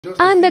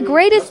I'm the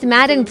greatest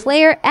Madden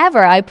player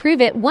ever. I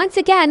prove it once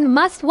again.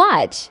 Must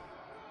watch.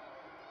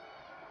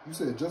 You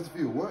said Justin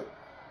Field what?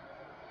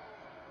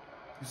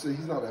 You said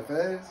he's not that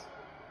fast?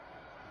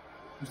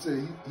 You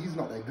said he's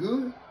not that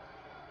good?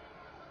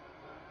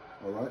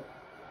 All right.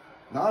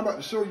 Now I'm about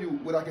to show you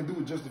what I can do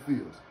with Justin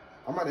Fields.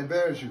 I'm about to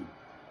embarrass you.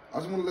 I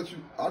just want to let you,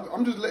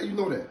 I'm just letting you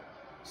know that.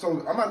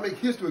 So I'm about to make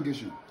history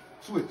against you.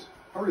 Switch.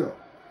 Hurry up.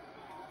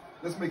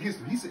 Let's make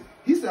history.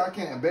 He said I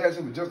can't embarrass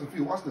him with Justin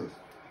Fields. Watch this.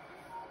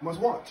 Must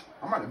watch.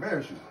 I might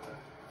embarrass you.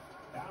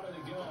 Out of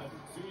the gun,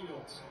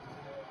 Fields.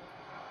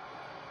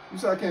 You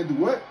say I can't do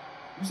what?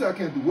 You say I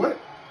can't do what?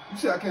 You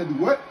say I can't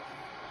do what?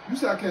 You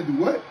say I can't do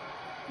what?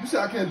 You say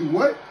I can't do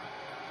what?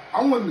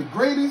 I'm one of the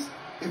greatest,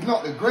 if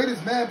not the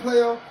greatest man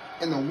player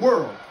in the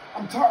world.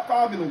 I'm top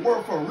 5 in the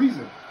world for a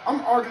reason.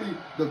 I'm arguably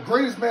the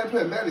greatest man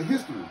player in Madden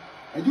history.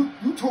 And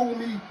you told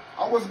me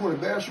I wasn't going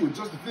to embarrass you with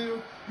Justin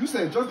Fields. You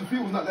said Justin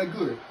Fields was not that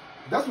good.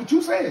 That's what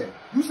you said.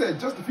 You said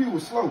Justin Fields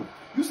was slow.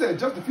 You said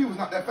Justin Fields was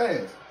not that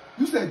fast.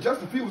 You said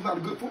Justin Fields was not a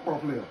good football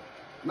player.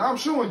 Now I'm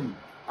showing you.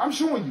 I'm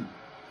showing you.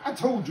 I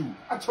told you,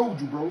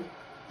 bro.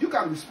 You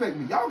gotta respect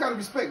me. Y'all gotta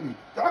respect me.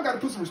 Y'all gotta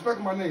put some respect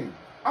on my name.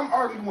 I'm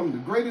arguably one of the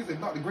greatest, if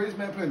not the greatest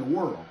man player in the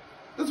world.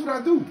 That's what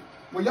I do.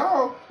 When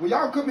y'all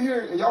come in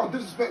here and y'all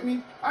disrespect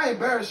me, I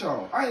embarrass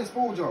y'all. I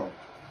expose y'all.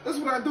 That's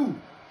what I do.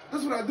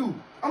 That's what I do.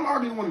 I'm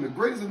arguably one of the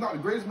greatest, if not the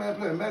greatest man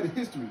player in Madden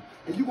history.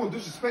 And you gonna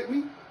disrespect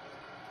me?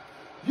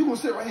 You gonna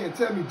sit right here and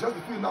tell me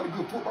Justin Fields not a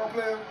good football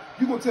player?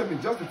 You gonna tell me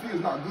Justin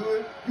Fields not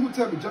good? You gonna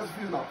tell me Justin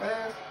Fields not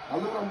fast? I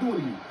look what I'm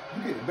doing to you.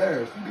 You get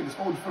embarrassed. You get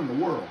exposed in front of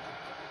the world.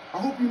 I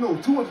hope you know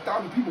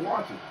 200,000 people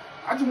watching.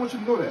 I just want you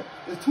to know that.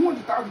 There's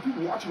 200,000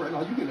 people watching right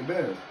now. You getting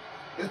embarrassed.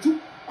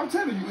 I'm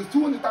telling you, it's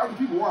 200,000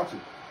 people watching.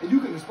 And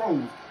you get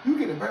exposed. You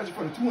get embarrassed in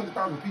front of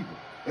 200,000 people.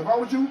 If I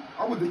was you,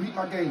 I would delete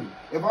my game.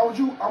 If I was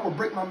you, I would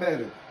break my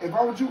Madden. If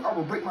I was you, I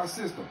would break my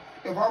system.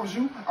 If I was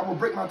you, I would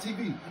break my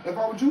TV. If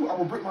I was you, I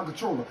would break my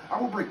controller.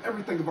 I would break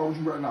everything if I was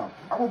you right now.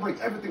 I would break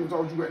everything if I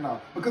was you right now.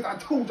 Because I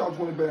told you I was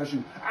going to embarrass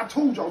you. I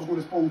told you I was going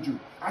to expose you.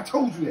 I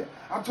told you that.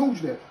 I told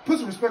you that. Put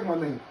some respect on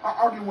my name. I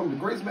argue one of the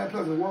greatest man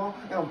players in the world,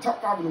 and I'm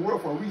top 5 in the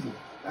world for a reason.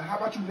 Now, how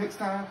about you next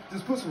time,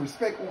 just put some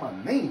respect on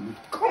my name?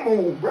 Come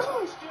on,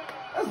 bro.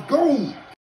 Let's go.